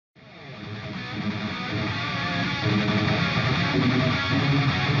A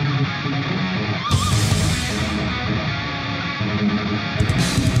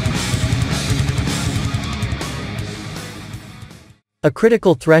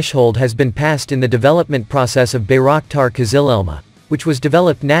critical threshold has been passed in the development process of Bayraktar KIZILELMA, which was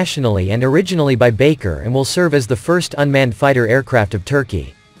developed nationally and originally by Baykar and will serve as the first unmanned fighter aircraft of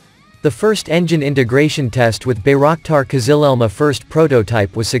Turkey. The first engine integration test with Bayraktar KIZILELMA first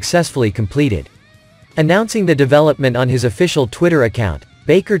prototype was successfully completed. Announcing the development on his official Twitter account,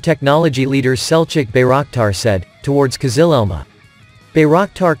 Baykar technology leader Selçuk Bayraktar said, "Towards KIZILELMA.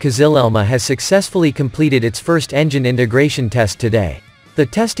 Bayraktar KIZILELMA has successfully completed its first engine integration test today." The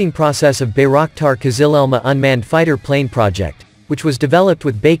testing process of Bayraktar KIZILELMA unmanned fighter plane project, which was developed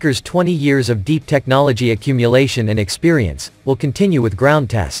with Baykar's 20 years of deep technology accumulation and experience, will continue with ground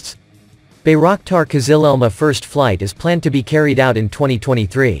tests. Bayraktar KIZILELMA first flight is planned to be carried out in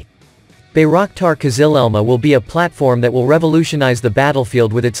 2023. Bayraktar KIZILELMA will be a platform that will revolutionize the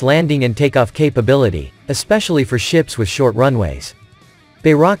battlefield with its landing and takeoff capability, especially for ships with short runways.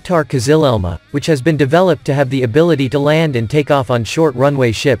 Bayraktar KIZILELMA, which has been developed to have the ability to land and take off on short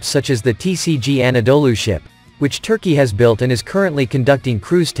runway ships such as the TCG Anadolu ship, which Turkey has built and is currently conducting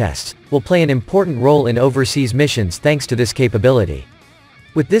cruise tests, will play an important role in overseas missions thanks to this capability.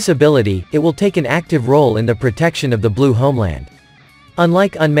 With this ability, it will take an active role in the protection of the Blue Homeland.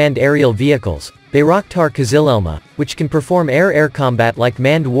 Unlike unmanned aerial vehicles, Bayraktar KIZILELMA, which can perform air-air combat like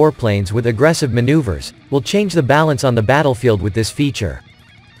manned warplanes with aggressive maneuvers, will change the balance on the battlefield with this feature.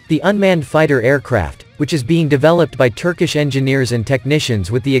 The unmanned fighter aircraft, which is being developed by Turkish engineers and technicians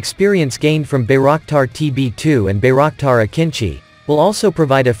with the experience gained from Bayraktar TB2 and Bayraktar Akinci, will also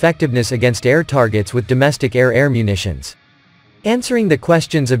provide effectiveness against air targets with domestic air-air munitions. Answering the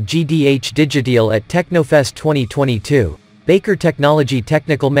questions of GDH Digital at Technofest 2022, Baykar Technology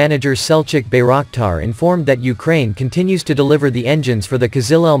Technical Manager Selçuk Bayraktar informed that Ukraine continues to deliver the engines for the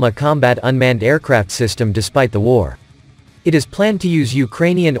KIZILELMA combat unmanned aircraft system despite the war. It is planned to use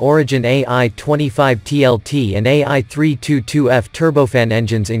Ukrainian origin AI-25TLT and AI-322F turbofan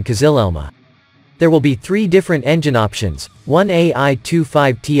engines in KIZILELMA. There will be 3 different engine options, 1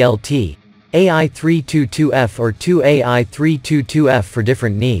 AI-25TLT, AI-322F or 2 AI-322F for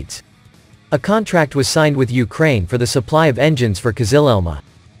different needs. A contract was signed with Ukraine for the supply of engines for KIZILELMA.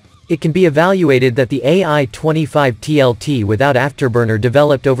 It can be evaluated that the AI-25TLT without afterburner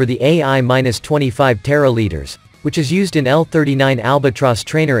developed over the AI-25 teraliters, which is used in L-39 Albatros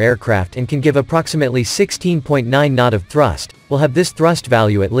trainer aircraft and can give approximately 16.9 knot of thrust, will have this thrust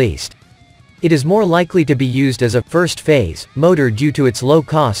value at least. It is more likely to be used as a first-phase motor due to its low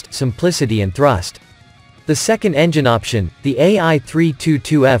cost, simplicity and thrust. The second engine option, the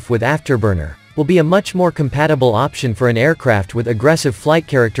AI-322F with afterburner, will be a much more compatible option for an aircraft with aggressive flight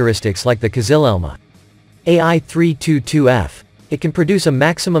characteristics like the KIZILELMA. AI-322F. It can produce a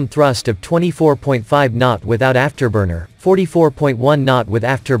maximum thrust of 24.5 knot without afterburner, 44.1 knot with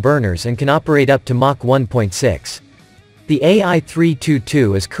afterburners and can operate up to Mach 1.6. The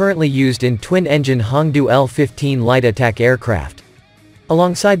AI-322 is currently used in twin-engine Hongdu L-15 light attack aircraft.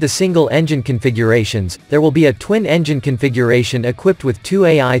 Alongside the single-engine configurations, there will be a twin-engine configuration equipped with 2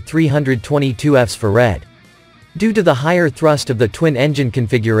 AI-322Fs for Red. Due to the higher thrust of the twin-engine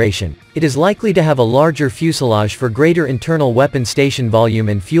configuration, it is likely to have a larger fuselage for greater internal weapon station volume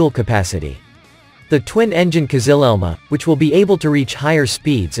and fuel capacity. The twin-engine KIZILELMA, which will be able to reach higher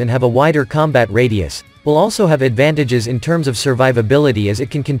speeds and have a wider combat radius, will also have advantages in terms of survivability as it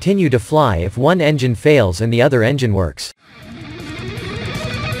can continue to fly if one engine fails and the other engine works.